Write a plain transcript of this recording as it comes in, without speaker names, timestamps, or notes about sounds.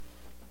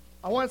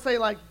I want to say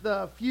like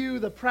the few,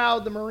 the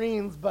proud, the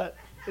Marines, but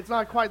it's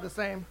not quite the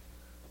same.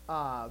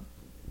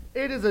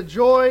 It is a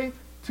joy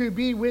to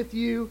be with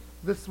you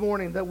this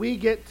morning, that we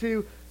get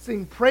to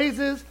sing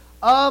praises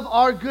of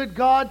our good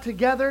God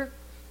together,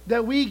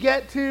 that we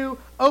get to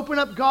open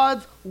up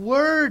God's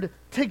Word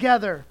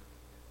together,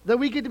 that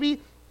we get to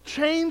be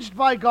changed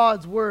by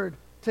God's Word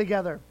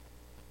together.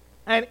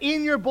 And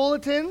in your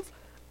bulletins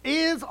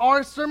is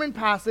our sermon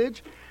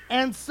passage.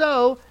 And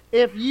so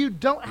if you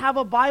don't have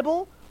a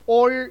Bible,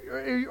 or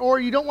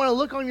you don't want to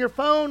look on your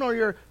phone or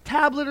your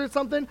tablet or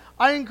something,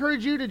 I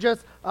encourage you to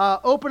just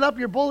open up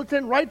your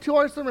bulletin right to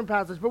our sermon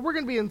passage. But we're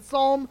going to be in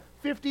Psalm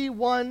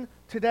 51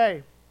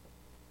 today.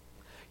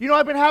 You know,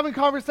 I've been having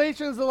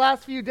conversations the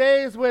last few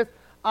days with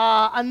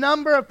a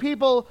number of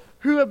people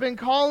who have been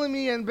calling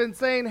me and been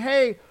saying,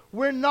 hey,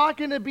 we're not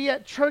going to be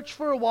at church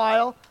for a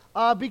while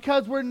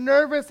because we're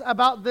nervous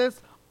about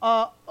this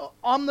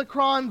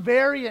Omicron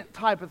variant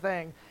type of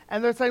thing.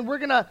 And they're saying, we're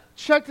going to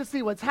check to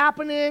see what's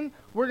happening.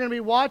 We're going to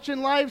be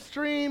watching live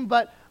stream,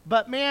 but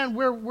man,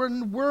 we're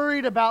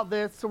worried about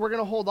this, so we're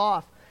going to hold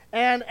off.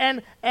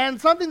 And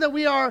something that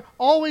we are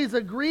always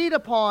agreed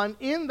upon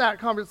in that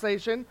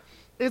conversation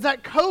is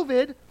that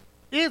COVID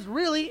is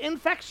really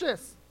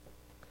infectious.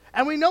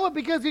 And we know it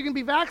because you can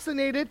be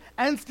vaccinated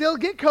and still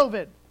get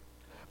COVID.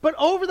 But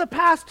over the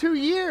past 2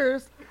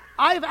 years,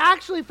 I've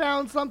actually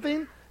found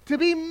something to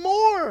be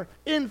more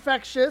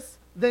infectious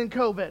than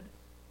COVID.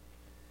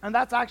 And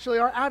that's actually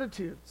our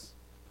attitudes.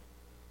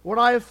 What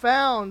I have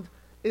found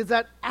is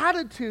that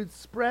attitudes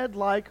spread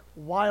like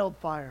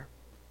wildfire.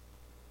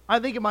 I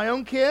think of my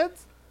own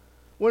kids.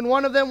 When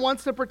one of them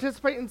wants to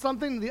participate in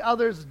something the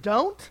others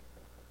don't,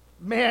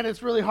 man,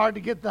 it's really hard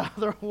to get the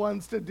other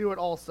ones to do it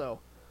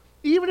also.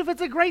 Even if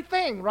it's a great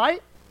thing,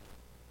 right?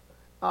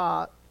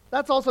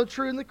 That's also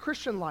true in the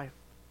Christian life.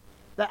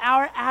 That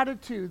our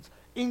attitudes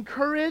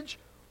encourage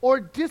or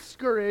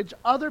discourage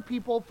other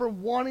people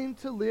from wanting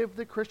to live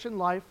the Christian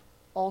life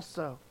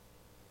also.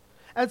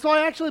 And so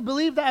I actually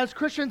believe that as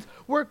Christians,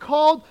 we're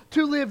called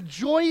to live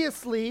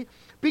joyously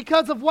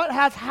because of what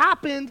has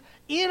happened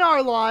in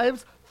our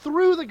lives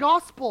through the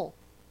gospel.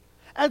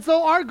 And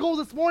so our goal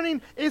this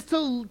morning is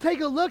to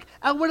take a look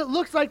at what it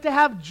looks like to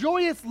have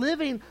joyous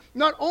living,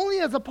 not only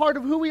as a part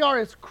of who we are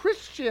as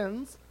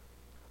Christians,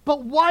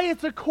 but why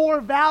it's a core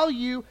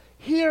value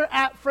here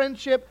at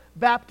Friendship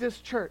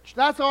Baptist Church.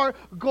 That's our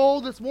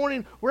goal this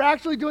morning. We're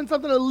actually doing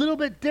something a little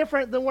bit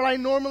different than what I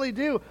normally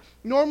do.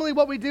 Normally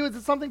what we do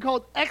is something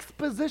called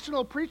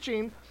expositional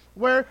preaching,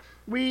 where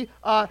we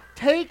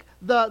take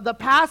the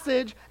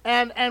passage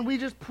and we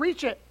just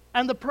preach it.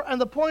 And the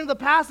point of the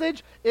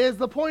passage is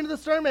the point of the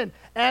sermon.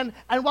 And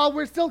while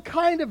we're still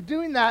kind of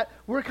doing that,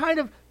 we're kind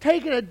of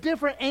taking a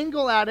different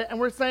angle at it, and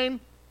we're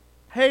saying,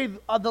 hey,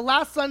 the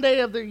last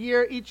Sunday of the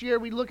year, each year,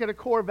 we look at a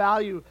core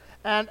value.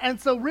 And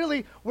so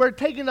really, we're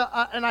taking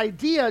an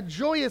idea,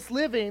 joyous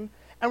living,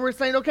 and we're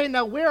saying, okay,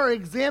 now where are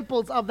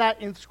examples of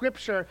that in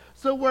Scripture?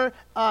 So we're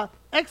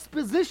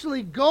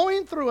expositionally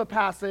going through a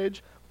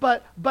passage,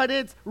 but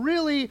it's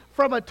really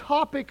from a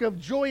topic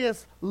of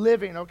joyous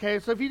living, okay?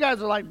 So if you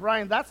guys are like,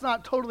 Brian, that's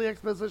not totally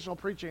expositional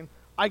preaching,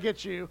 I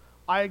get you,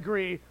 I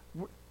agree,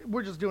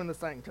 we're just doing this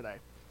thing today.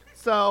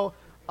 So,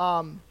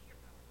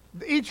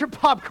 eat your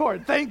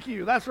popcorn, thank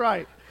you, that's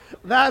right.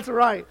 That's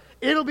right.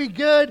 It'll be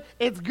good.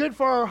 It's good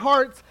for our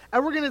hearts.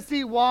 And we're going to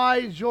see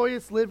why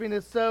joyous living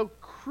is so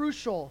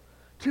crucial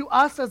to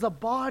us as a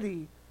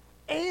body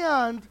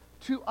and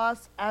to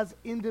us as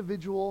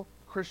individual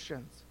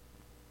Christians.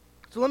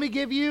 So let me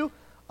give you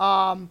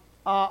a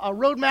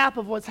roadmap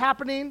of what's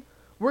happening.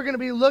 We're going to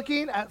be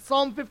looking at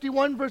Psalm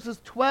 51 verses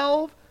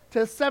 12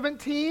 to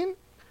 17.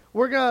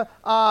 We're going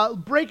to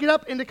break it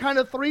up into kind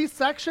of 3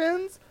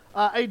 sections.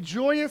 A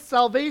joyous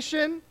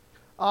salvation,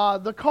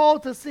 the call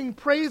to sing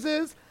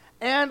praises,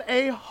 and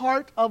a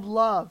heart of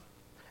love.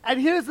 And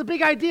here's the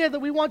big idea that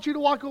we want you to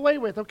walk away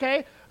with,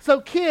 okay?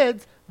 So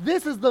kids,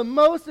 this is the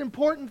most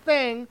important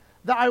thing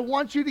that I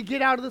want you to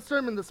get out of the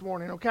sermon this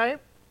morning, okay?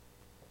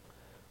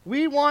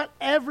 We want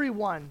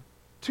everyone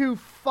to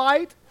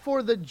fight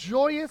for the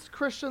joyous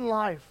Christian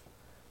life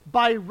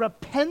by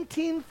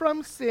repenting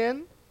from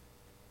sin,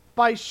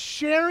 by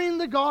sharing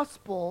the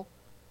gospel,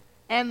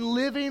 and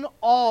living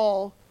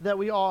all that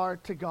we are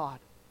to God.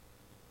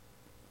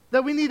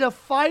 That we need to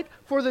fight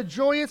for the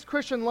joyous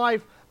Christian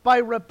life by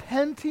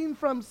repenting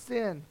from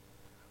sin,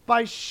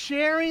 by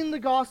sharing the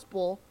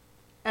gospel,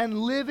 and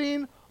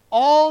living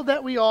all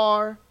that we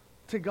are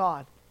to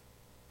God.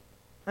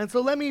 And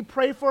so let me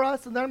pray for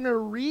us, and then I'm going to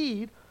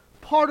read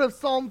part of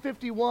Psalm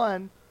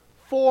 51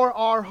 for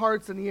our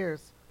hearts and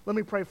ears. Let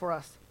me pray for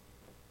us.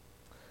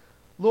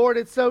 Lord,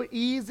 it's so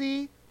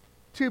easy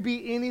to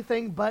be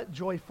anything but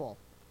joyful.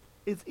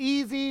 It's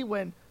easy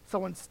when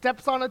someone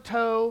steps on a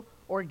toe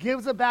or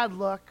gives a bad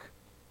look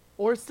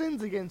or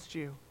sins against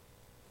you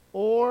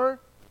or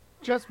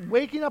just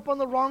waking up on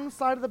the wrong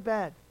side of the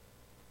bed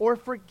or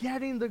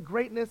forgetting the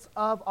greatness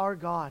of our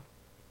God.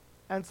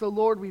 And so,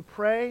 Lord, we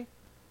pray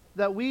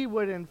that we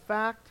would, in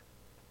fact,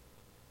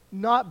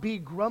 not be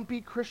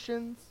grumpy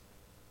Christians,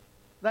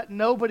 that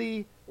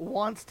nobody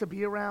wants to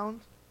be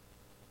around.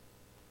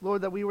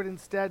 Lord, that we would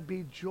instead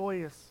be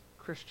joyous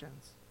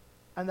Christians,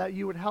 and that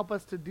you would help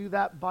us to do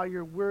that by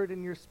your word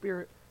and your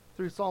spirit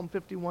through Psalm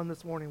 51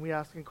 this morning. We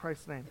ask in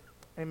Christ's name.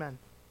 Amen.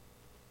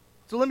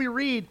 So let me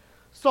read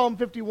Psalm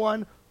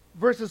 51,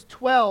 verses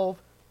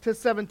 12 to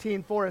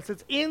 17 for us.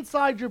 It's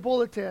inside your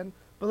bulletin,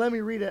 but let me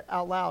read it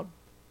out loud.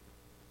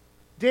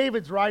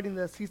 David's writing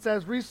this. He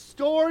says,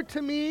 "Restore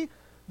to me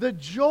the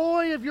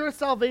joy of your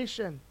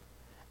salvation,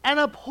 and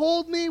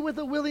uphold me with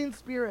a willing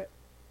spirit.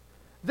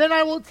 Then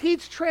I will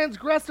teach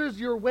transgressors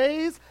your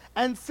ways,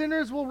 and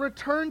sinners will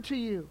return to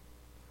you.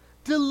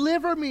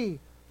 Deliver me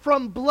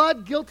from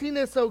blood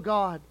guiltiness, O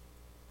God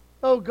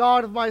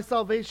of my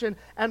salvation,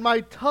 and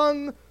my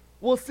tongue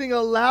will sing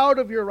aloud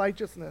of your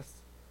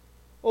righteousness.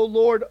 O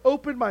Lord,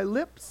 open my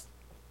lips,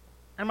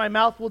 and my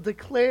mouth will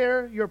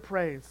declare your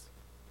praise.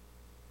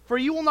 For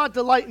you will not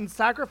delight in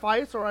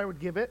sacrifice, or I would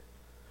give it.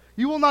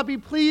 You will not be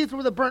pleased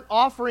with a burnt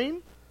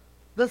offering.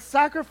 The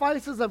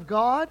sacrifices of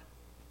God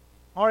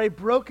are a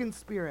broken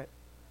spirit,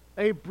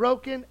 a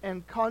broken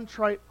and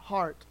contrite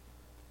heart.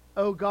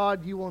 O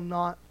God, you will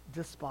not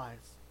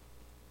despise."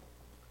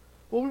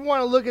 Well, we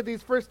want to look at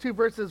these first two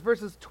verses,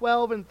 verses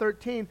 12 and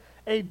 13,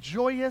 a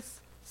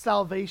joyous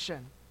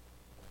salvation.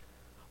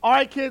 All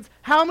right, kids,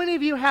 how many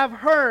of you have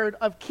heard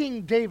of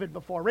King David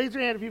before? Raise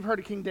your hand if you've heard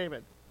of King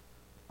David.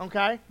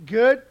 Okay,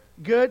 good.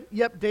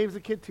 Yep, Dave's a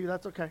kid too.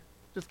 That's okay.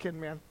 Just kidding,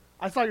 man.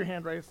 I saw your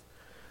hand raised.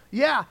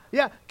 Yeah.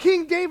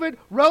 King David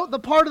wrote the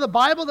part of the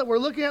Bible that we're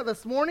looking at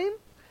this morning.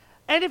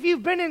 And if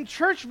you've been in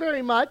church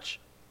very much,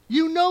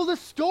 you know the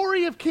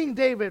story of King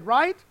David,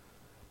 right?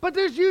 But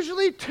there's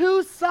usually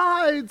two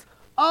sides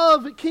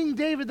of King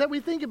David that we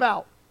think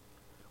about.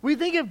 We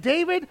think of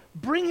David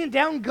bringing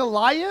down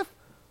Goliath,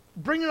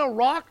 bringing a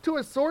rock to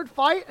a sword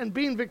fight and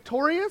being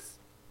victorious.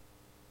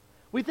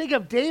 We think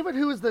of David,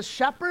 who is the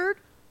shepherd,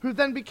 who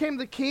then became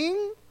the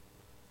king.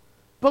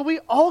 But we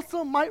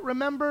also might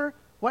remember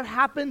what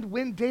happened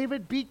when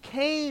David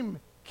became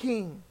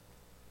king.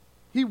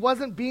 He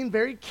wasn't being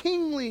very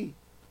kingly.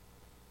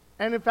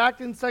 And in fact,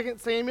 in 2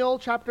 Samuel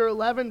chapter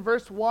 11,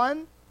 verse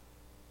 1,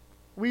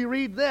 we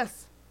read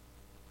this: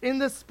 "In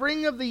the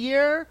spring of the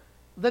year,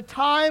 the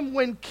time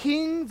when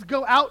kings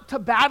go out to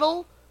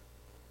battle,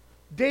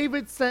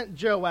 David sent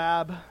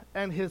Joab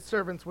and his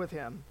servants with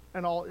him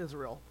and all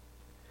Israel.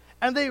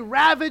 And they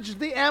ravaged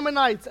the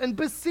Ammonites and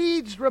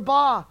besieged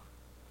Rabbah.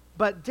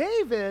 But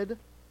David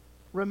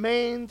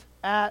remained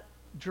at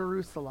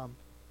Jerusalem."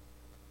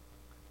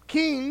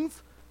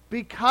 Kings,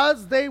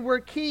 because they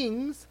were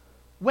kings,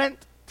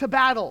 went to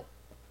battle.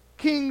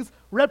 Kings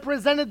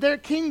represented their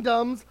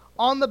kingdoms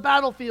on the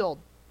battlefield.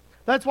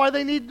 That's why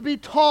they needed to be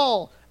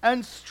tall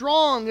and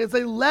strong as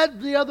they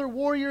led the other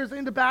warriors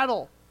into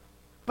battle.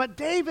 But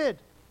David,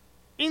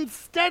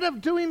 instead of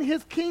doing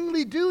his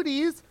kingly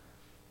duties,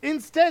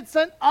 instead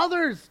sent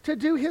others to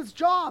do his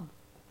job.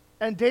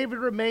 And David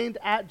remained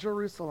at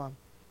Jerusalem.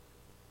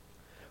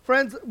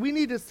 Friends, we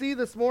need to see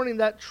this morning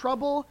that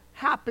trouble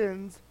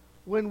happens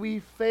when we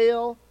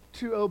fail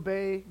to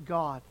obey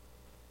God.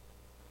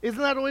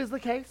 Isn't that always the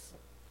case?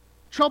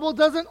 Trouble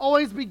doesn't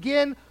always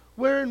begin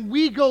when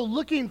we go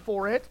looking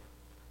for it,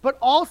 but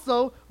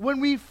also when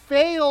we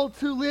fail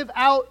to live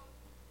out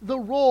the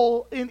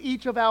role in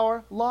each of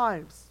our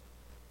lives.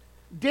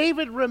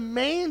 David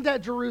remained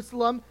at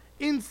Jerusalem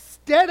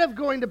instead of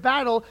going to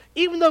battle,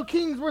 even though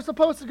kings were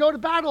supposed to go to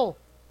battle.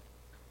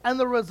 And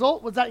the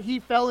result was that he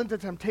fell into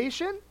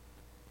temptation.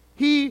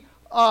 He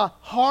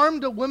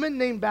harmed a woman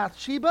named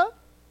Bathsheba.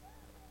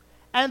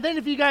 And then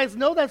if you guys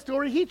know that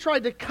story, he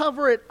tried to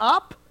cover it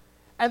up,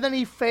 and then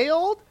he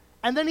failed,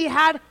 and then he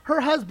had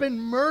her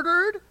husband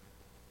murdered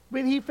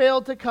when he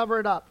failed to cover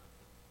it up.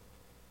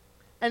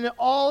 And it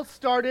all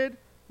started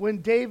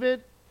when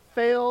David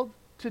failed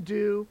to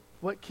do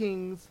what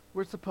kings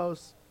were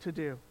supposed to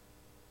do.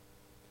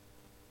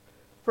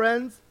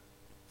 Friends,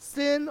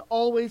 sin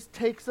always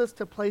takes us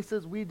to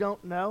places we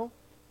don't know,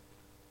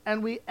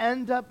 and we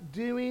end up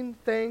doing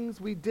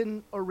things we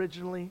didn't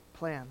originally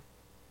plan.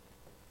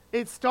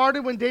 It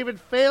started when David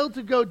failed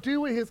to go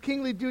do what his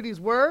kingly duties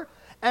were,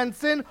 and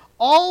sin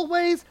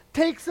always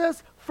takes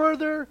us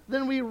further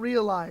than we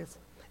realize.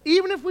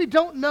 Even if we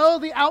don't know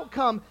the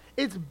outcome,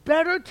 it's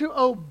better to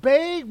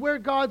obey where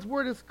God's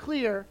word is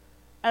clear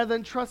and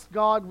then trust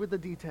God with the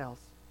details.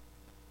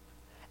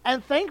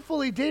 And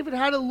thankfully, David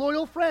had a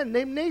loyal friend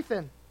named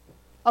Nathan,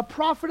 a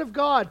prophet of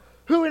God,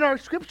 who in our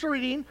scripture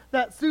reading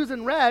that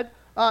Susan read,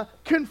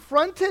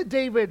 confronted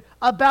David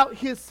about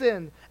his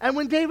sin. And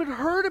when David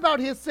heard about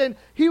his sin,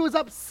 he was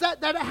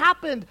upset that it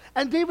happened.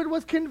 And David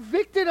was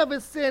convicted of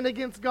his sin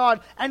against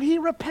God, and he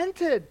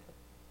repented.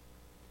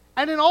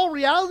 And in all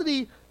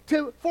reality,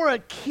 for a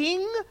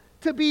king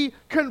to be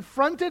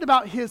confronted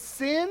about his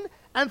sin,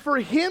 and for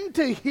him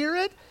to hear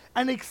it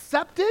and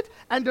accept it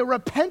and to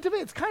repent of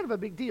it, it's kind of a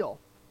big deal,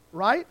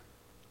 right?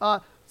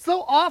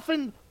 So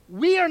often,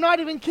 we are not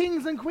even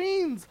kings and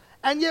queens,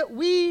 and yet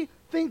we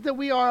think that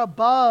we are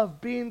above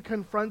being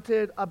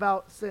confronted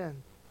about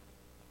sin.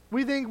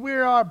 We think we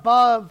are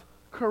above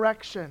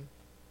correction.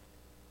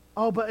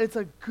 Oh, but it's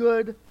a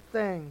good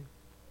thing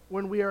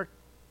when we are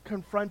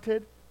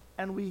confronted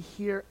and we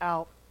hear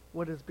out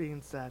what is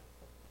being said.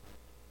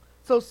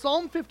 So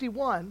Psalm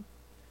 51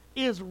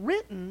 is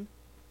written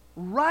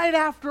right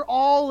after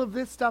all of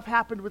this stuff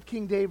happened with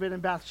King David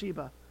and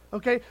Bathsheba.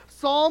 Okay?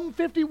 Psalm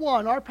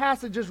 51, our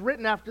passage, is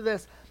written after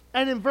this.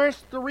 And in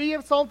verse 3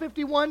 of Psalm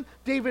 51,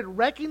 David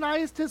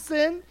recognized his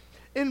sin.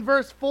 In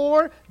verse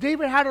 4,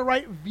 David had a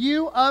right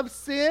view of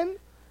sin.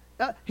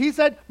 He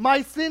said,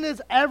 "My sin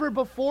is ever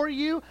before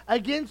you.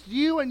 Against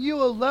you and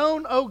you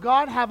alone, O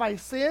God, have I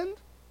sinned."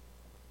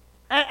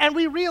 And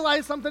we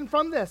realize something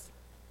from this.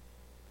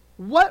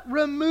 What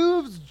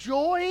removes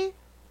joy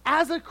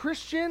as a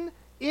Christian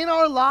in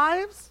our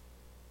lives?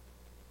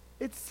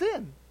 It's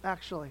sin,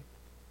 actually.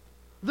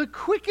 The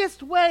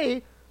quickest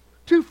way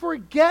to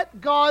forget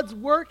God's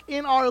work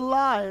in our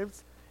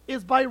lives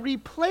is by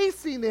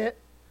replacing it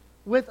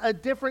with a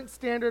different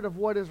standard of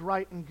what is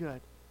right and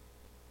good.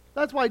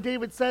 That's why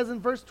David says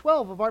in verse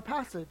 12 of our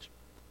passage,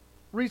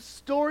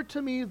 "Restore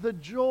to me the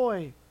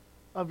joy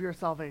of your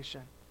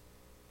salvation."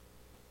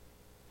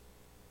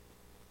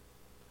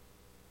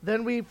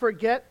 Then we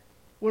forget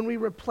when we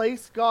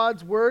replace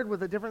God's word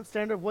with a different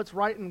standard of what's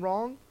right and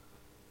wrong.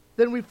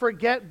 Then we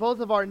forget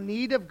both of our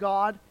need of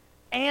God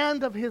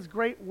and of his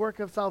great work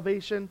of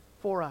salvation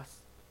for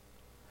us.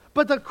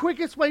 But the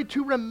quickest way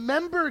to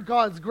remember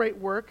God's great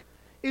work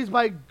is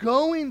by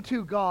going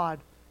to God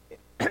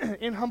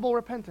in humble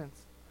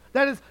repentance.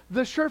 That is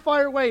the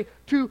surefire way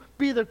to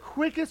be the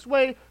quickest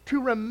way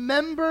to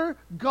remember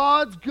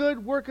God's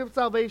good work of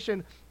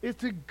salvation is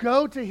to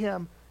go to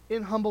him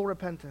in humble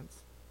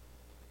repentance.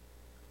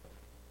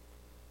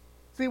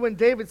 See, when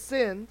David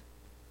sinned,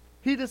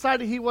 he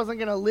decided he wasn't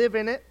going to live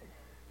in it.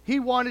 He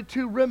wanted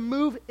to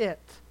remove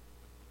it.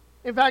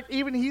 In fact,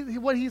 even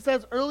what he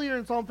says earlier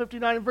in Psalm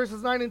 59 in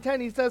verses 9 and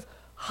 10, he says,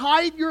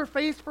 "Hide your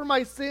face from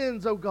my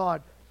sins, O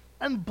God,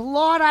 and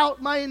blot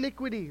out my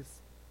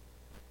iniquities."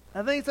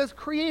 And then he says,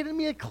 "Create in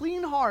me a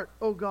clean heart,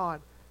 O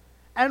God,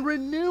 and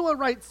renew a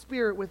right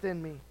spirit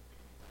within me."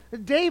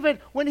 David,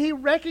 when he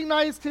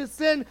recognized his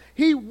sin,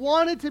 he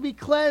wanted to be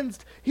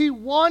cleansed. He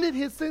wanted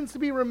his sins to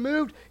be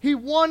removed. He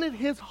wanted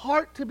his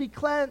heart to be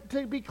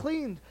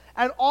cleaned.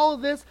 And all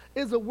of this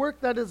is a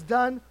work that is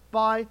done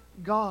by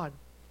God.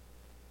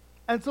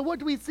 And so what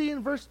do we see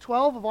in verse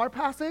 12 of our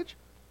passage?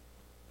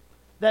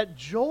 That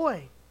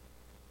joy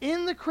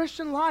in the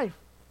Christian life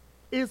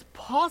is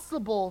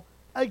possible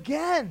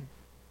again,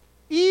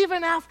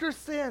 even after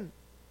sin,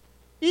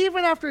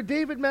 even after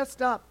David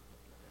messed up.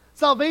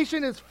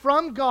 Salvation is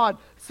from God,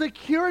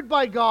 secured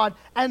by God,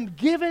 and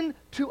given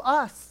to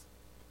us.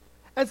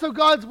 And so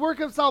God's work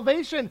of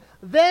salvation,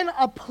 then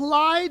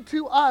applied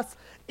to us,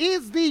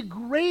 is the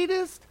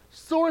greatest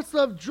source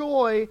of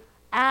joy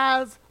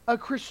as a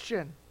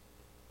Christian.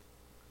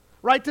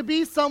 Right? To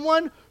be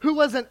someone who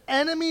was an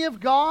enemy of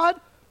God,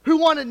 who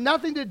wanted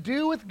nothing to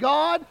do with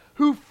God,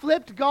 who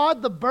flipped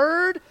God the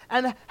bird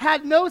and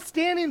had no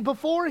standing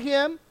before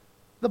him.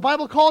 The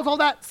Bible calls all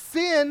that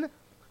sin.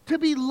 To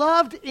be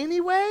loved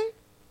anyway?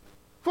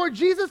 For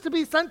Jesus to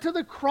be sent to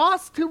the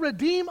cross to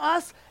redeem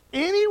us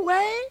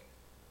anyway?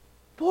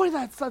 Boy,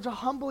 that's such a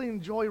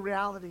humbling joy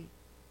reality.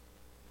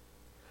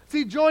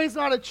 See, joy is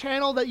not a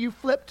channel that you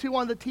flip to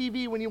on the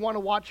TV when you want to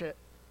watch it,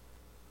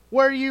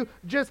 where you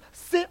just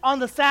sit on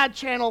the sad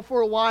channel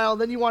for a while,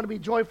 then you want to be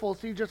joyful,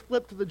 so you just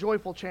flip to the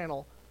joyful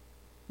channel.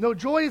 No,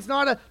 joy is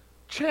not a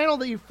channel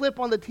that you flip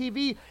on the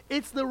TV.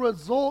 It's the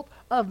result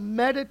of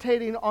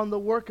meditating on the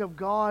work of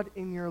God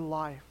in your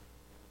life.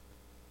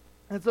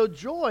 And so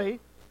joy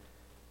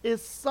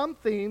is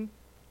something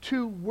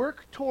to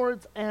work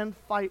towards and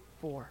fight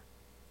for.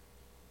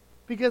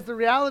 Because the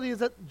reality is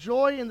that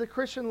joy in the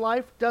Christian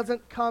life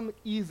doesn't come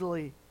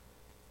easily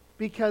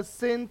because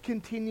sin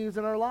continues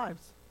in our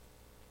lives.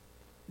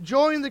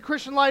 Joy in the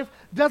Christian life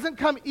doesn't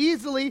come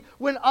easily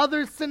when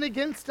others sin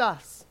against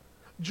us.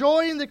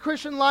 Joy in the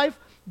Christian life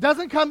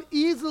doesn't come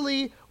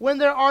easily when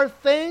there are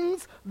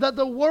things that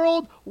the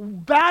world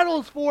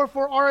battles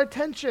for our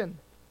attention.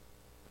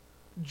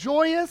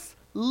 Joyous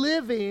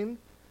living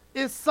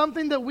is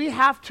something that we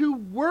have to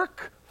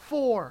work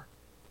for.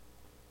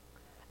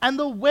 And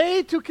the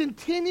way to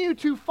continue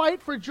to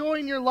fight for joy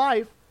in your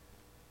life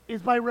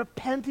is by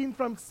repenting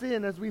from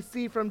sin, as we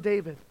see from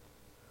David.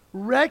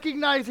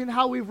 Recognizing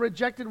how we've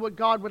rejected what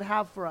God would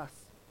have for us.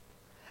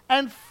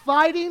 And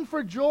fighting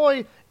for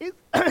joy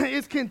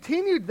is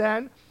continued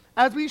then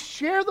as we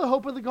share the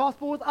hope of the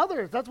gospel with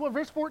others. That's what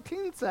verse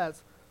 14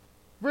 says.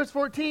 Verse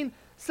 14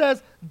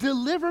 says,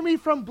 "Deliver me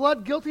from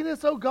blood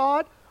guiltiness, O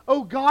God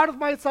of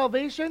my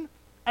salvation,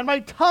 and my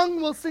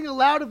tongue will sing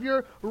aloud of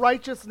your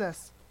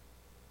righteousness."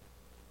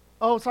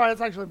 Oh, sorry,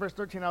 that's actually verse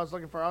 13 I was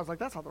looking for. I was like,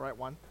 that's not the right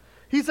one.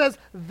 He says,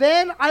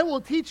 "Then I will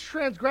teach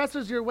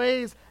transgressors your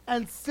ways,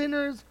 and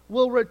sinners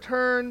will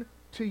return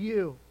to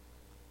you."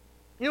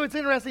 You know, it's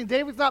interesting.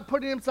 David's not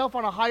putting himself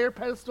on a higher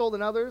pedestal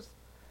than others.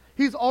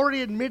 He's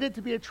already admitted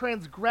to be a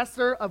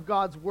transgressor of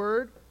God's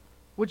word,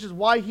 which is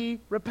why he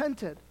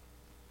repented.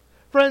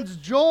 Friends,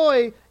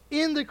 joy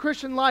in the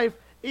Christian life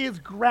is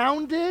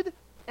grounded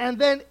and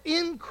then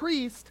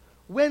increased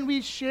when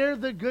we share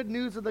the good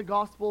news of the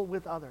gospel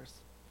with others.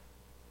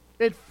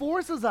 It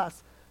forces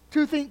us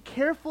to think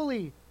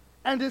carefully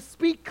and to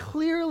speak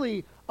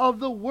clearly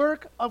of the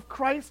work of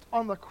Christ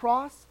on the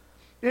cross.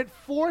 It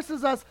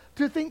forces us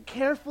to think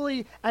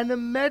carefully and to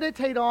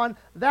meditate on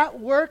that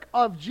work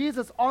of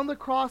Jesus on the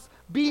cross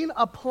being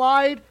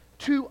applied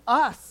to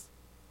us.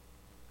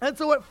 And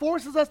so it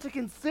forces us to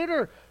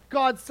consider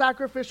God's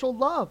sacrificial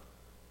love.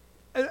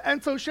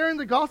 And so sharing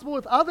the gospel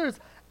with others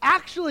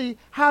actually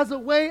has a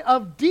way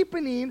of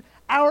deepening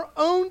our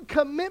own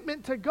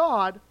commitment to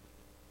God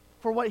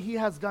for what he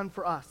has done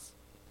for us.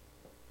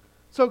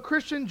 So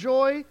Christian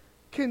joy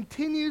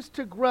continues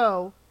to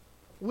grow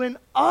when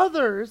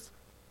others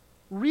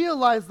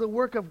realize the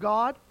work of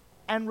God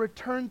and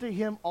return to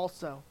him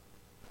also.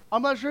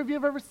 I'm not sure if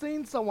you've ever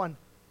seen someone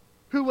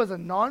who was a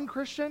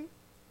non-Christian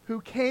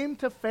who came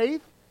to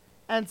faith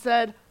and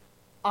said,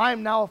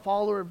 I'm now a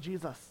follower of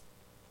Jesus.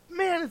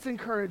 Man, it's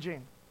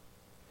encouraging.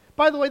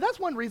 By the way, that's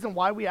one reason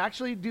why we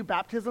actually do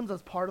baptisms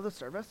as part of the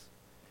service,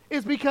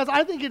 is because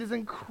I think it is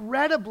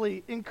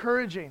incredibly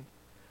encouraging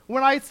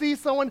when I see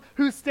someone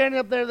who's standing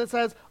up there that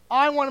says,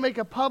 I want to make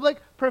a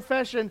public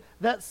profession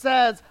that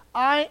says,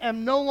 I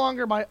am no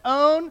longer my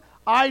own,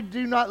 I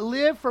do not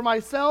live for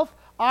myself,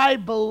 I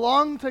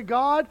belong to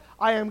God,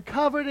 I am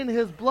covered in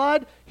his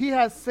blood, he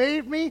has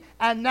saved me,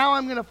 and now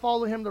I'm going to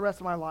follow him the rest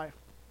of my life.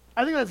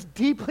 I think that's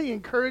deeply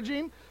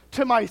encouraging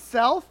to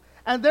myself,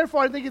 and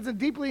therefore I think it's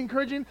deeply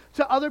encouraging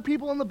to other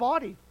people in the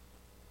body.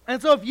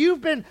 And so if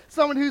you've been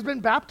someone who's been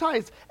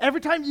baptized,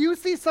 every time you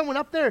see someone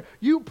up there,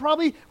 you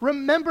probably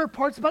remember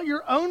parts about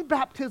your own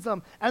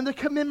baptism and the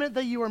commitment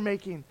that you were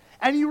making.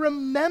 And you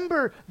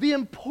remember the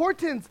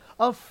importance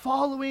of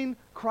following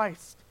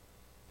Christ.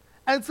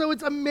 And so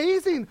it's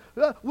amazing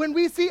when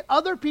we see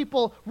other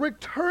people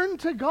return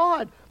to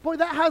God. Boy,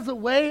 that has a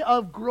way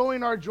of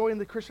growing our joy in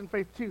the Christian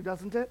faith too,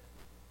 doesn't it?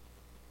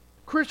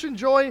 Christian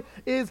joy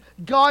is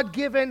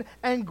God-given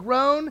and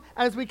grown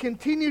as we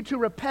continue to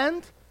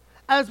repent,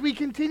 as we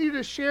continue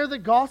to share the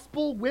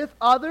gospel with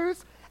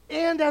others,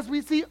 and as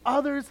we see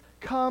others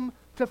come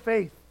to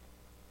faith.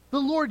 The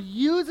Lord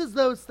uses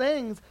those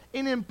things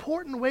in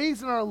important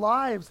ways in our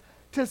lives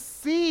to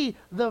see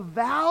the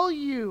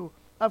value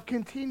of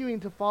continuing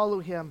to follow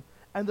him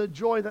and the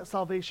joy that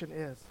salvation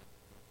is.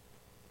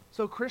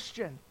 So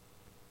Christian,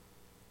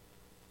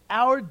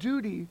 our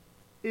duty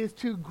is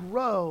to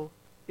grow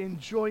in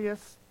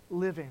joyous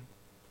living.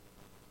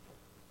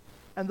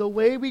 And the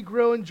way we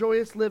grow in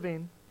joyous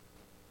living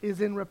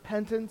is in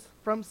repentance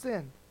from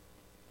sin.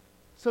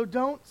 So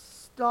don't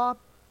stop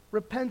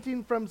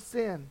repenting from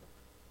sin.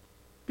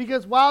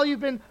 Because while you've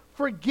been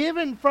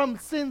forgiven from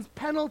sin's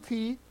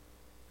penalty,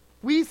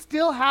 we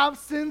still have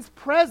sin's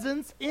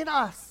presence in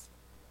us.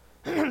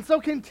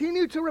 So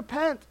continue to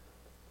repent.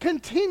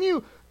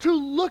 Continue to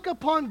look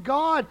upon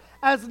God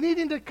as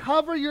needing to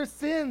cover your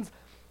sins,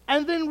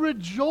 and then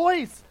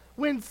rejoice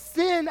when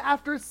sin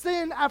after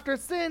sin after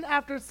sin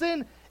after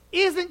sin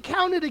isn't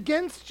counted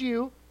against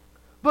you,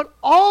 but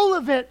all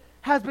of it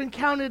has been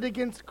counted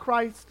against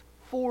Christ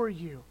for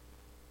you.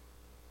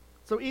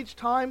 So each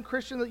time,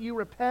 Christian, that you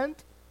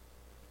repent,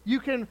 you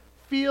can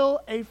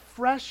feel a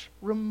fresh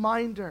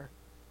reminder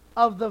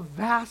of the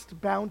vast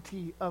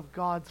bounty of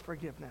God's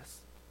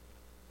forgiveness.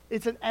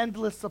 It's an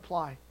endless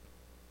supply.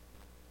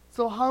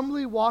 So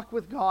humbly walk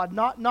with God,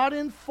 not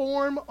in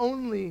form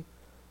only,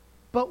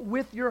 but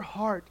with your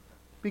heart,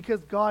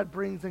 because God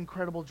brings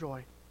incredible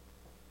joy.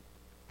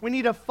 We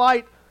need to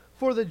fight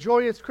for the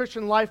joyous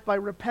Christian life by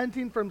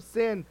repenting from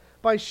sin,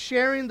 by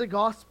sharing the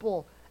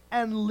gospel,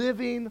 and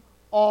living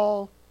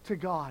all to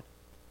God.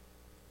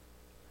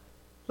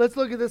 Let's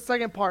look at this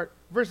second part,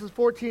 verses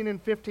 14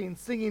 and 15,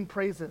 singing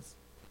praises.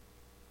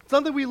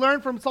 Something we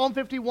learn from Psalm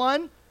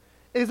 51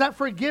 is that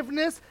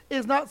forgiveness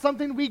is not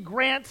something we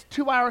grant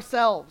to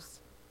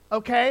ourselves,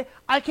 okay?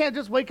 I can't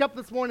just wake up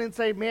this morning and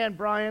say, man,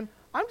 Brian,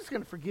 I'm just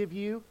going to forgive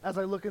you as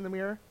I look in the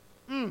mirror.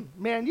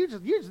 Man, you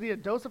just need a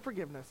dose of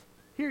forgiveness.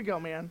 Here you go,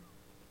 man.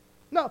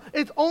 No,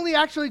 it's only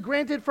actually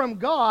granted from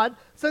God,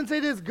 since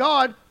it is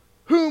God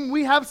whom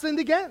we have sinned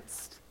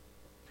against.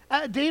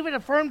 David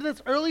affirmed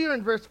this earlier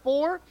in verse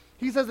 4.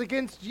 He says,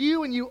 against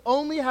you and you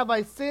only have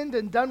I sinned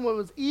and done what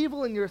was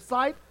evil in your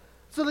sight,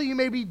 so that you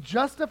may be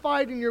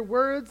justified in your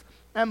words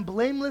and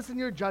blameless in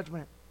your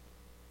judgment.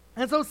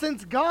 And so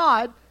since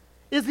God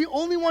is the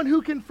only one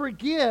who can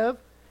forgive,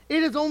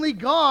 it is only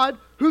God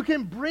who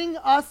can bring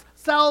us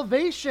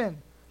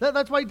salvation.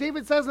 That's why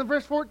David says in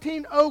verse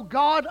 14, O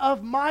God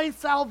of my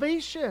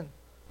salvation.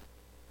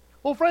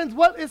 Well, friends,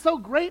 what is so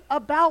great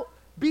about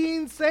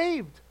being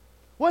saved?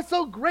 What's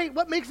so great?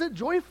 What makes it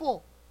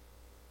joyful?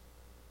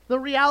 The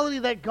reality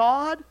that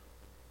God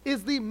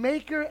is the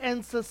maker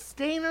and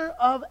sustainer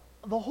of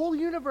the whole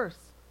universe.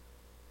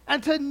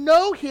 And to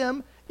know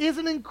him is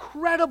an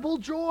incredible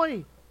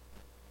joy.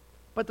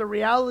 But the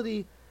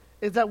reality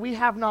is that we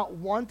have not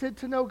wanted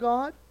to know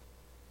God.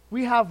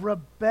 We have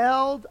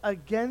rebelled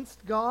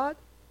against God.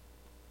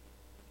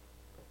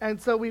 And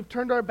so we've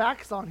turned our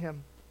backs on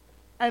him.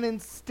 And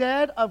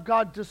instead of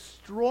God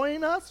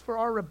destroying us for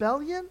our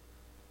rebellion,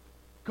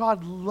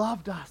 God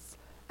loved us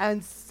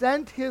and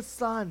sent his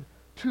Son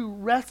to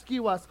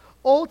rescue us,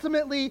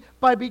 ultimately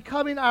by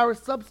becoming our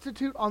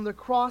substitute on the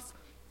cross,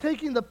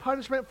 taking the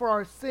punishment for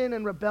our sin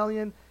and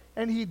rebellion,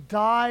 and he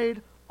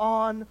died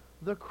on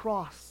the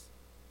cross.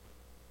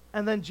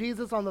 And then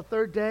Jesus on the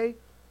third day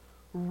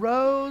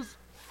rose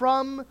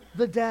from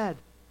the dead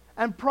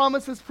and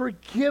promises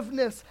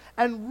forgiveness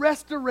and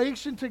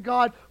restoration to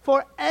God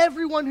for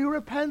everyone who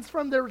repents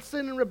from their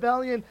sin and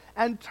rebellion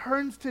and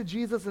turns to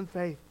Jesus in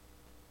faith.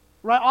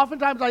 Right?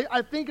 Oftentimes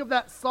I think of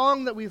that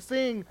song that we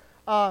sing,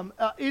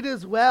 It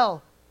Is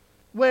Well,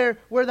 where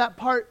that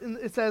part,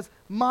 it says,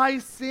 my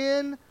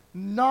sin,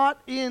 not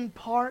in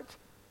part,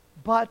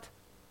 but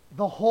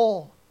the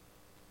whole,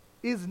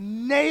 is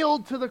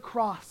nailed to the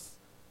cross,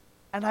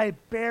 and I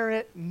bear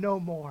it no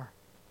more.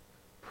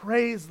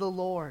 Praise the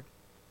Lord.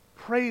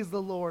 Praise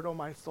the Lord, oh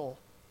my soul.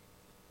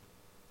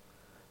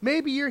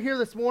 Maybe you're here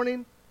this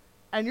morning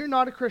and you're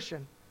not a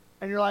Christian,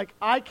 and you're like,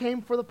 I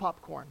came for the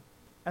popcorn,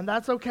 and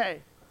that's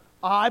okay.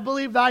 I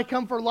believe that I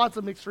come for lots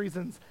of mixed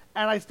reasons,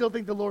 and I still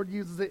think the Lord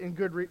uses it in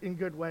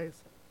good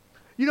ways.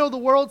 You know, the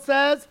world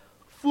says,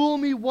 fool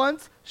me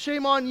once,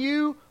 shame on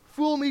you.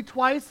 Fool me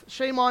twice,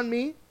 shame on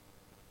me.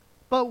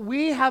 But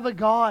we have a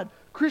God.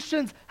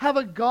 Christians have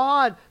a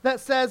God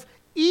that says,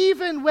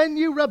 even when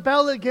you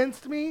rebel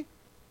against me,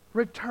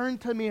 return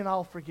to me and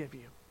I'll forgive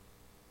you.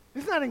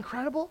 Isn't that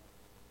incredible?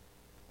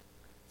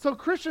 So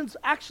Christians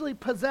actually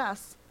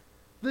possess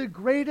the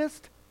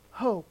greatest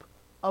hope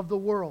of the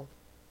world.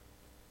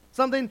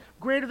 Something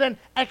greater than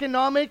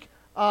economic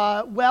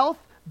wealth,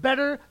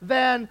 better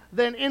than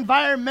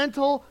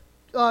environmental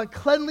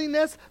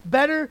cleanliness,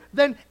 better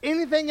than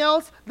anything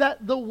else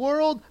that the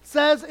world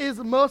says is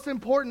most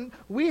important.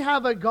 We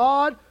have a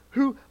God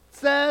who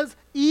says,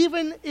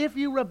 even if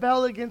you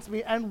rebel against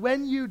me, and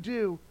when you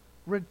do,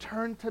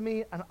 return to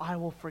me and I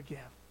will forgive.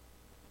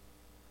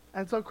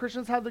 And so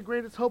Christians have the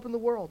greatest hope in the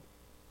world.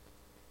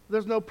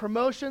 There's no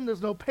promotion,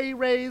 there's no pay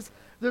raise,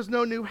 there's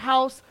no new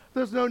house,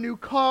 there's no new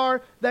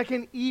car that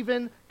can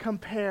even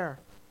compare.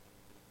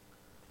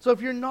 So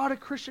if you're not a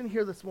Christian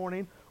here this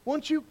morning,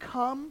 won't you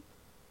come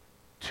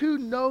to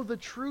know the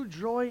true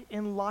joy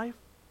in life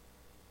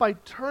by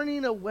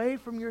turning away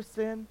from your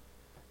sin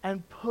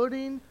and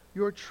putting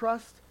your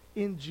trust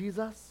in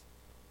Jesus?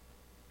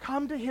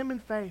 Come to him in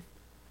faith,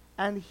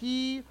 and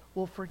he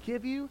will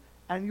forgive you,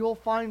 and you'll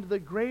find the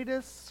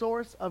greatest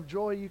source of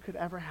joy you could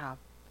ever have.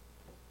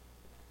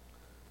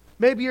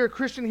 Maybe you're a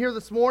Christian here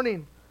this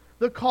morning.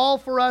 The call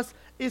for us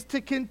is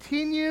to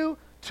continue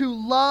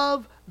to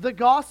love the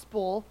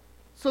gospel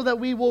so that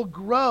we will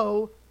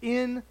grow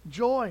in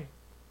joy.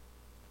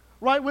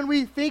 Right? When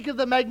we think of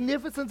the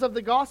magnificence of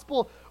the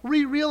gospel,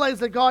 we realize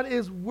that God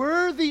is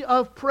worthy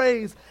of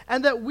praise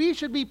and that we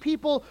should be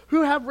people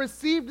who have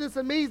received this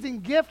amazing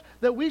gift,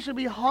 that we should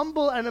be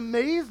humble and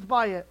amazed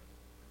by it.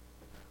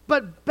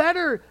 But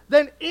better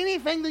than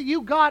anything that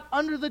you got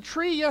under the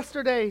tree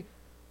yesterday,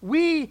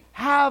 we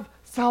have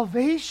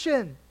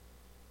salvation.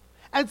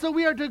 And so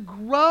we are to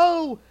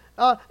grow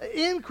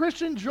in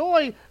Christian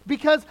joy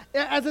because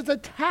as it's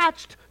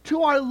attached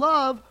to our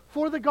love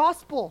for the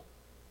gospel.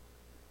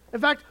 In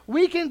fact,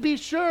 we can be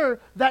sure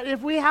that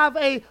if we have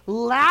a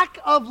lack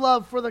of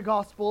love for the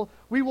gospel,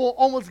 we will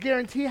almost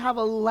guarantee have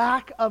a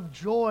lack of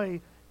joy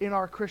in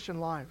our Christian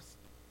lives.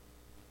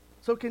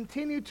 So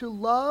continue to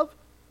love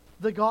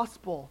the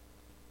gospel,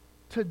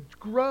 to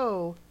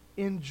grow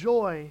in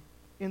joy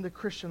in the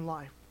Christian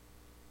life.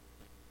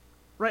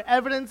 Right?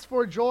 Evidence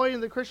for joy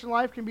in the Christian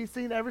life can be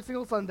seen every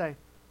single Sunday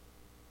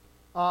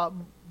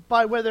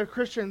by whether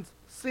Christians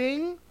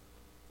sing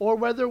or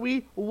whether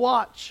we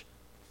watch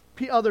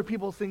other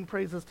people sing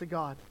praises to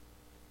God.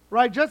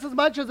 Right? Just as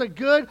much as a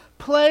good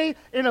play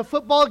in a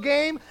football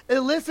game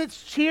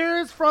elicits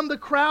cheers from the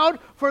crowd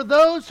for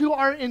those who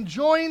are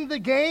enjoying the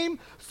game,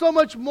 so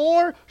much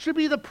more should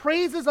be the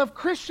praises of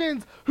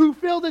Christians who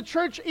fill the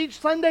church each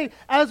Sunday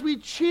as we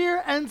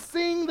cheer and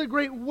sing the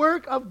great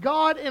work of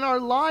God in our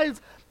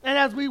lives and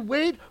as we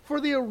wait for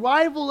the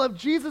arrival of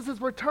Jesus'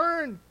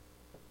 return.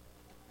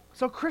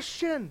 So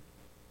Christian,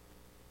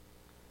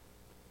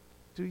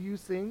 do you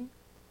sing?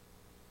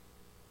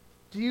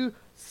 Do you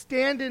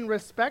stand in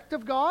respect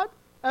of God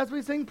as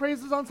we sing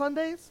praises on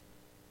Sundays?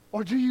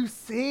 Or do you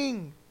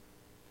sing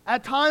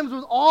at times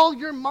with all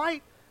your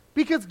might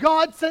because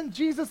God sent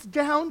Jesus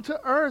down to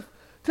earth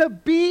to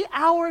be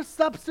our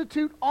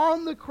substitute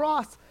on the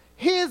cross?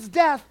 His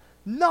death,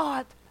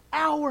 not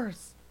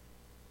ours.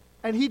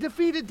 And he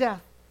defeated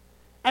death.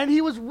 And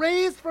he was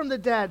raised from the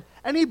dead.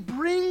 And he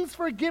brings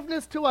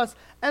forgiveness to us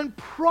and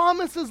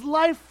promises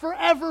life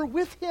forever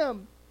with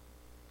him.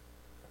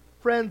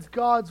 Friends,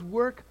 God's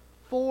work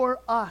for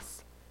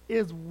us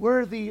is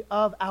worthy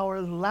of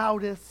our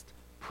loudest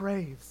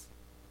praise.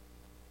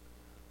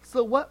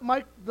 So what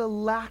might the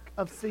lack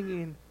of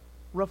singing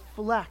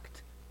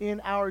reflect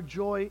in our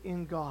joy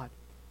in God?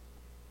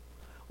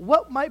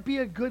 What might be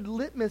a good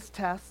litmus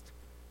test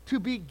to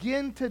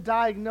begin to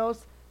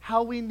diagnose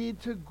how we need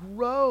to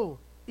grow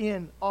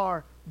in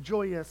our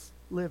joyous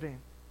living.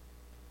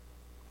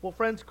 Well,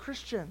 friends,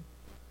 Christian,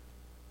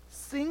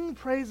 sing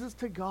praises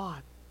to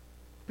God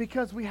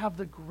because we have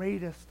the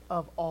greatest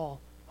of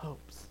all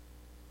hopes.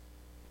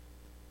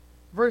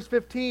 Verse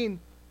 15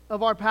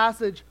 of our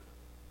passage,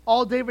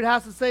 all David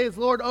has to say is,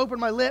 Lord, open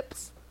my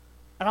lips,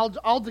 and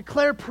I'll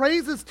declare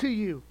praises to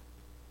you.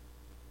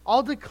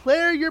 I'll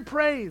declare your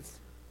praise.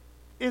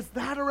 Is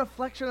that a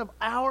reflection of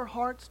our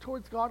hearts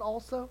towards God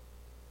also?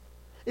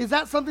 Is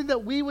that something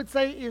that we would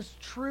say is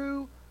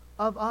true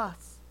of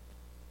us?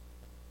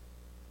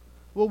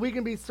 Well, we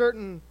can be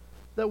certain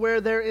that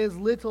where there is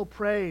little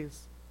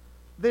praise,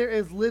 there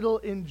is little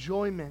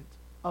enjoyment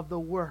of the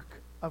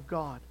work of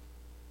God.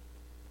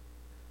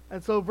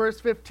 And so verse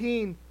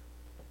 15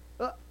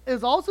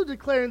 is also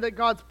declaring that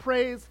God's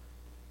praise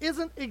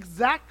isn't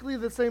exactly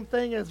the same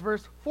thing as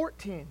verse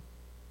 14,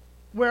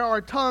 where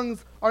our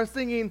tongues are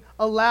singing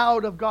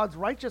aloud of God's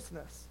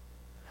righteousness.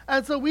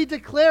 And so we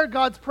declare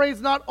God's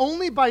praise not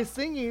only by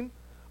singing,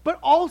 but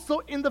also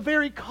in the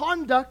very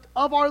conduct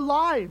of our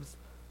lives.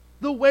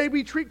 The way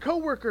we treat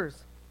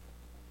coworkers,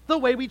 the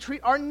way we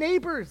treat our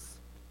neighbors.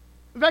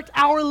 In fact,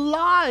 our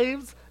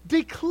lives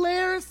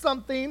declare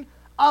something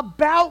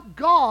about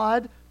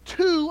God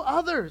to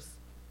others.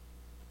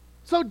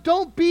 So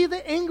don't be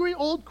the angry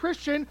old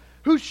Christian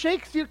who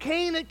shakes your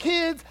cane at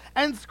kids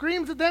and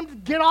screams at them to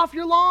get off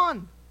your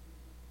lawn.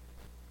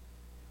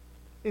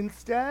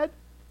 Instead,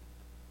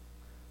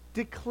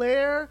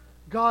 declare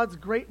God's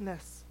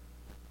greatness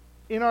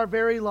in our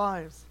very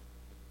lives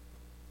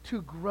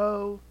to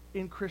grow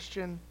in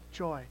Christian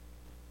joy.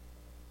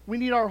 We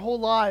need our whole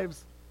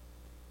lives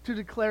to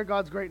declare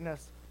God's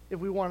greatness if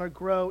we want to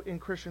grow in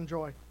Christian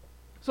joy.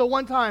 So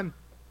one time,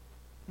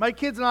 my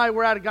kids and I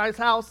were at a guy's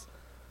house.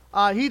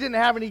 He didn't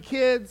have any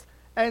kids,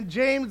 and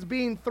James,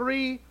 being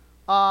 3,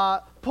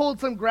 pulled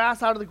some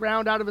grass out of the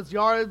ground out of his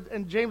yard,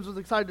 and James was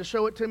excited to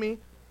show it to me.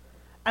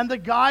 And the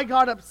guy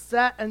got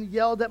upset and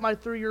yelled at my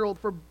 3-year-old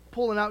for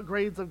pulling out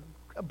blades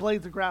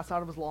of grass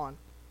out of his lawn.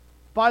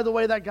 By the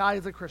way, that guy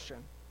is a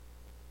Christian.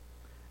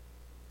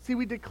 See,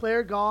 we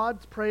declare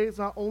God's praise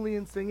not only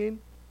in singing,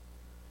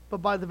 but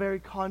by the very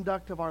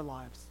conduct of our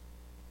lives.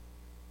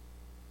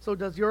 So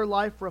does your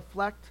life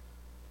reflect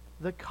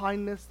the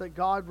kindness that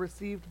God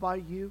received by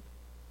you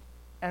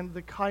and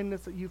the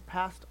kindness that you've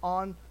passed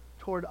on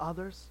toward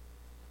others?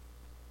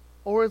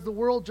 Or is the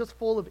world just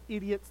full of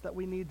idiots that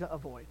we need to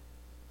avoid?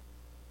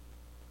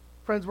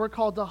 Friends, we're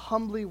called to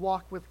humbly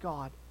walk with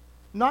God,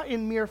 not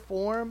in mere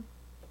form,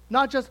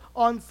 not just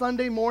on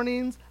Sunday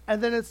mornings,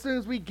 and then as soon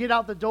as we get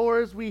out the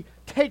doors, we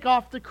take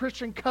off the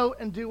Christian coat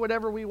and do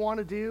whatever we want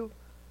to do.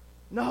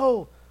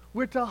 No,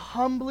 we're to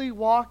humbly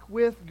walk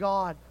with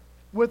God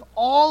with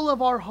all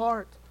of our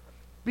heart,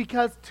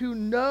 because to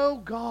know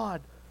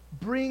God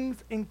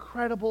brings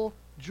incredible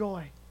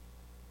joy.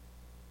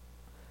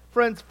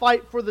 Friends,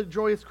 fight for the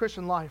joyous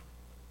Christian life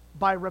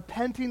by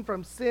repenting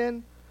from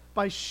sin,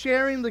 by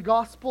sharing the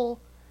gospel,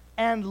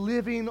 and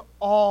living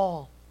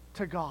all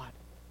to God.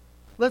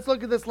 Let's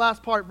look at this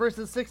last part,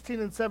 verses 16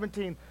 and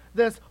 17,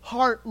 this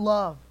heart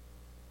love.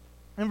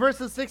 In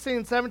verses 16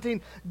 and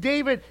 17,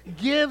 David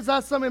gives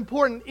us some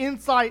important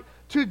insight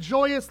to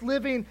joyous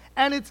living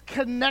and its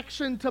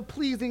connection to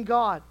pleasing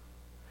God.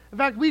 In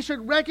fact, we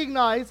should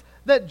recognize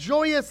that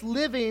joyous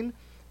living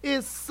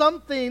is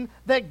something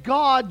that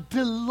God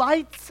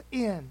delights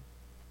in.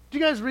 Do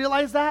you guys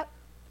realize that?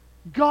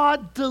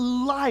 God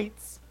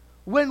delights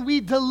when we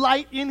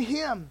delight in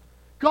Him.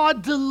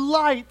 God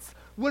delights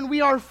when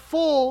we are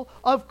full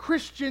of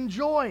Christian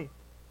joy.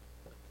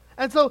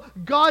 And so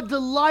God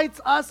delights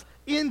us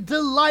in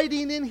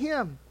delighting in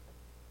Him.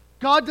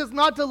 God does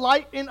not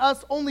delight in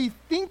us only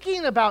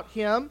thinking about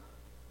Him,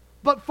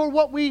 but for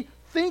what we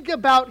think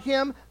about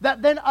Him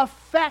that then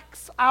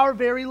affects our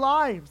very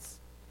lives.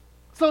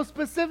 So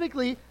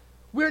specifically,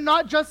 we're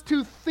not just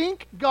to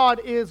think God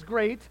is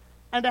great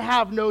and to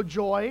have no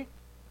joy,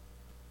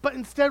 but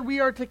instead we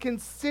are to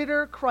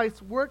consider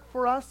Christ's work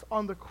for us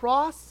on the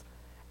cross,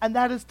 and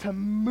that is to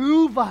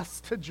move us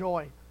to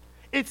joy.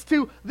 It's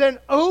to then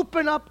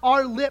open up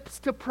our lips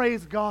to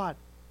praise God.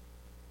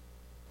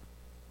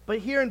 But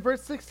here in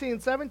verse 16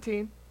 and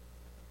 17,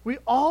 we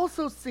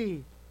also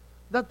see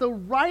that the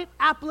right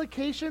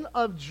application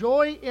of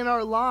joy in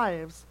our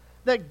lives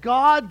that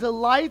God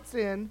delights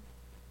in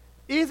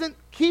isn't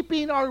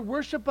keeping our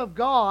worship of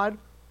God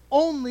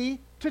only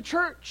to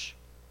church.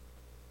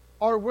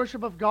 Our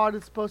worship of God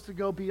is supposed to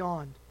go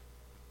beyond.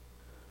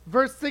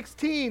 Verse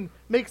 16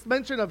 makes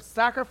mention of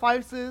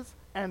sacrifices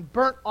and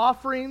burnt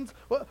offerings,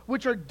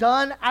 which are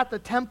done at the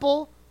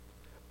temple.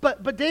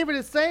 But David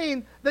is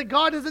saying that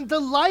God isn't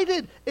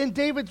delighted in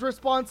David's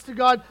response to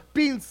God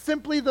being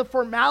simply the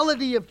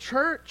formality of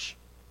church.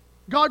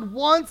 God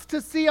wants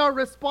to see our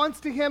response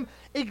to Him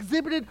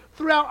exhibited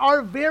throughout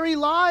our very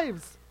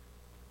lives,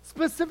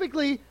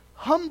 specifically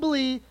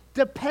humbly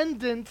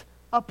dependent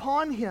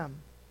upon Him.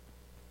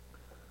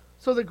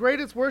 So the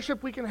greatest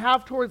worship we can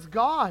have towards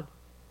God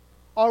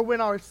are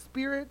when our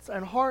spirits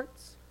and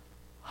hearts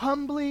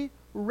humbly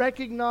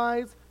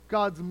recognize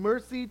God's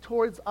mercy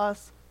towards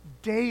us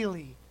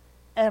daily,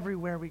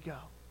 everywhere we go.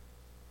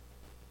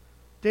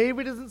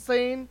 David isn't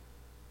saying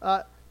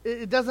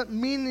it doesn't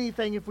mean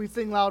anything if we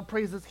sing loud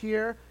praises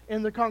here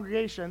in the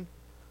congregation.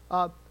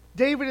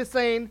 David is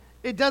saying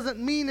it doesn't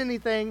mean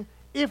anything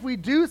if we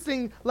do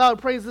sing loud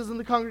praises in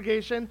the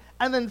congregation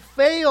and then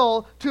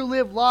fail to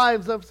live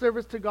lives of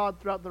service to God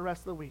throughout the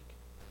rest of the week.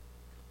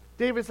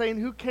 David's saying,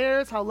 who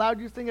cares how loud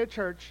you sing at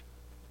church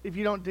if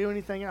you don't do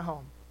anything at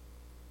home?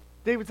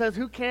 David says,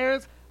 who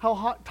cares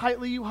how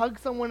tightly you hug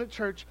someone at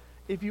church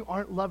if you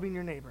aren't loving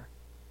your neighbor?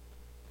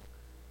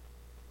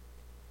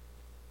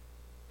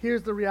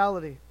 Here's the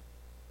reality.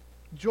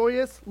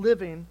 Joyous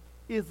living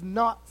is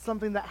not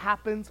something that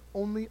happens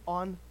only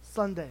on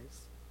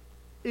Sundays.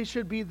 It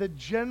should be the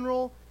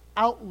general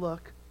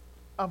outlook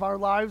of our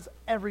lives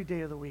every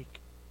day of the week.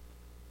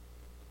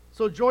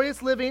 So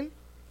joyous living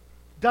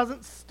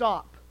doesn't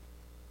stop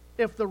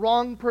if the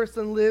wrong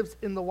person lives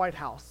in the White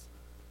House,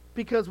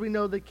 because we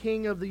know the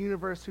King of the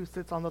universe who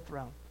sits on the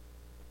throne.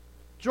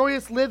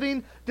 Joyous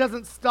living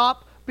doesn't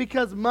stop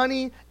because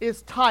money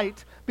is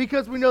tight,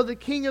 because we know the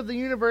King of the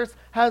universe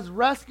has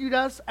rescued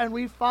us and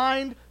we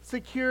find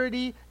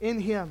security in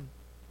him.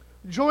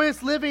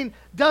 Joyous living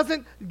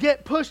doesn't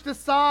get pushed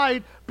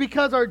aside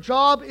because our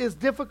job is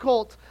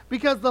difficult,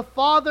 because the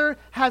Father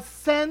has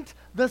sent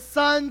the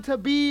Son to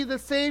be the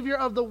Savior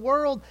of the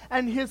world,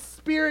 and his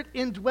Spirit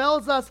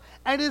indwells us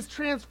and is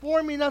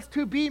transforming us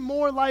to be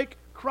more like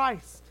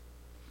Christ.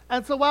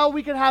 And so while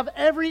we can have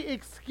every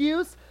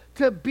excuse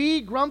to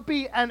be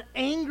grumpy and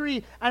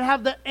angry and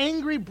have the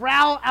angry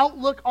brow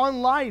outlook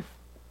on life,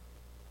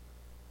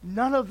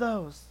 none of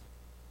those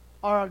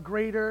are a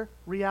greater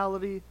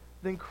reality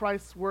than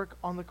Christ's work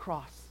on the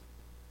cross.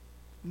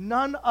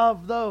 None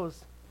of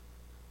those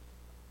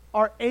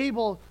are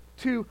able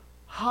to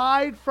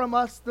hide from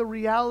us the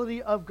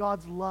reality of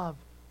God's love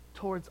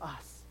towards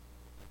us.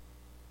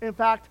 In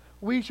fact,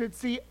 we should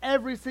see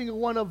every single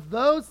one of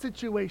those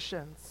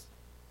situations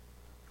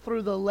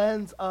through the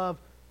lens of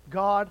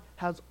God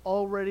has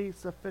already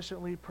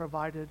sufficiently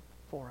provided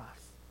for us.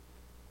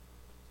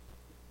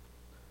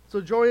 So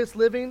joyous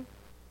living,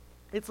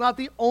 it's not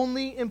the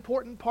only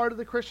important part of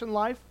the Christian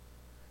life,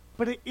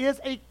 but it is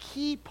a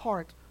key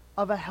part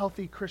of a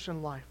healthy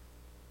Christian life.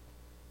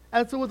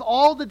 And so with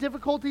all the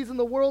difficulties in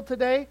the world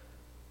today,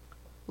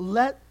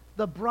 let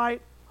the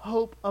bright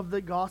hope of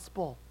the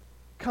gospel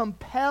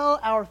compel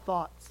our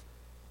thoughts,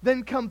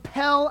 then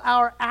compel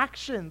our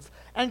actions,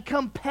 and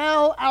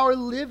compel our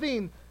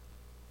living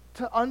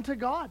unto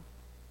God.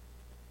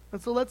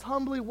 And so let's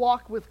humbly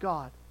walk with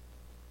God,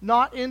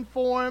 not in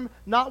form,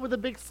 not with a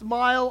big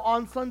smile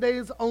on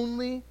Sundays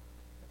only,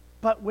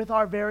 but with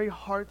our very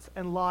hearts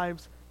and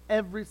lives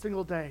every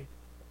single day.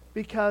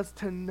 Because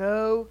to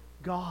know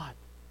God,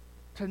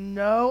 to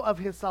know of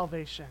his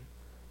salvation,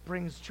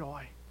 brings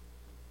joy.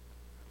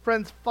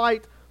 Friends,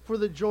 fight for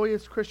the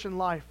joyous Christian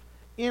life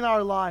in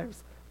our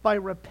lives by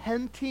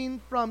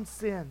repenting from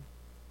sin,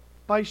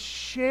 by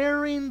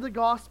sharing the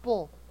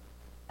gospel,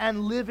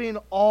 and living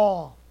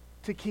all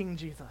to King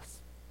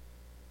Jesus.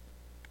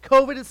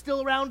 COVID is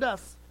still around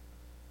us,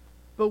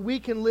 but we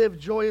can live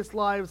joyous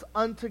lives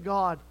unto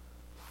God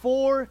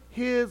for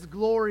his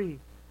glory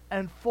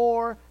and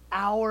for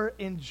our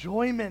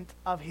enjoyment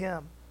of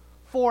him,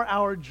 for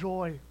our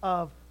joy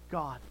of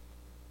God.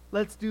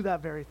 Let's do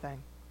that very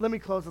thing. Let me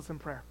close this in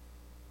prayer.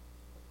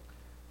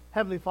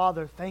 Heavenly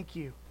Father, thank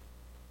you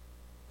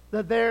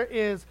that there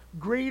is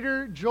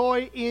greater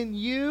joy in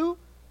you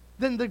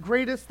than the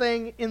greatest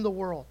thing in the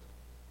world.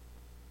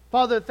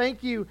 Father,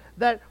 thank you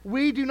that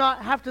we do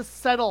not have to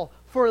settle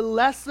for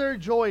lesser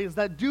joys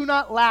that do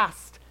not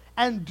last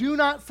and do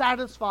not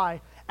satisfy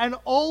and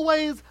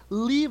always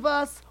leave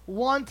us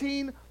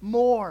wanting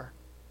more.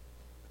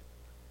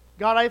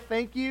 God, I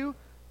thank you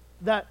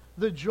that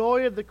the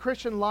joy of the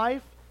Christian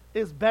life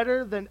is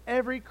better than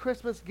every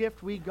Christmas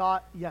gift we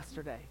got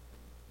yesterday.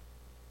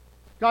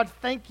 God,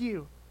 thank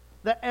you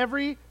that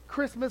every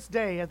Christmas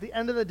day, at the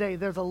end of the day,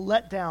 there's a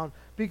letdown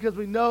because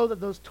we know that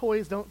those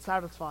toys don't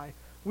satisfy.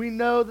 We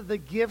know that the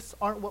gifts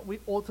aren't what we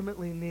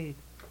ultimately need.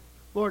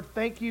 Lord,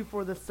 thank you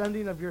for the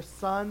sending of your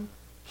Son,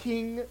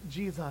 King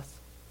Jesus,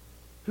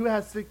 who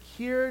has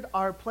secured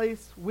our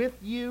place with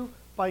you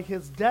by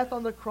his death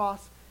on the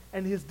cross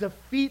and his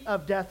defeat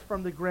of death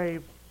from the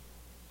grave,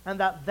 and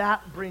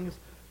that brings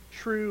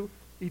true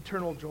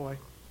eternal joy.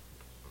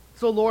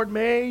 So, Lord,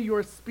 may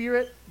your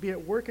Spirit be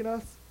at work in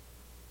us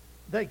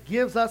that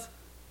gives us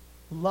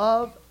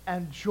love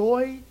and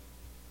joy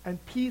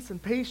and peace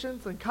and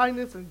patience and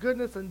kindness and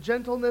goodness and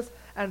gentleness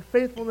and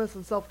faithfulness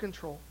and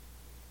self-control.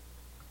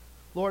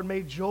 Lord,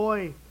 may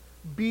joy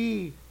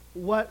be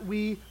what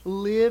we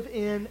live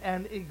in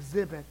and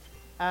exhibit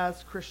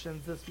as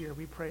Christians this year.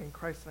 We pray in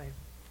Christ's name.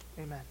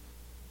 Amen.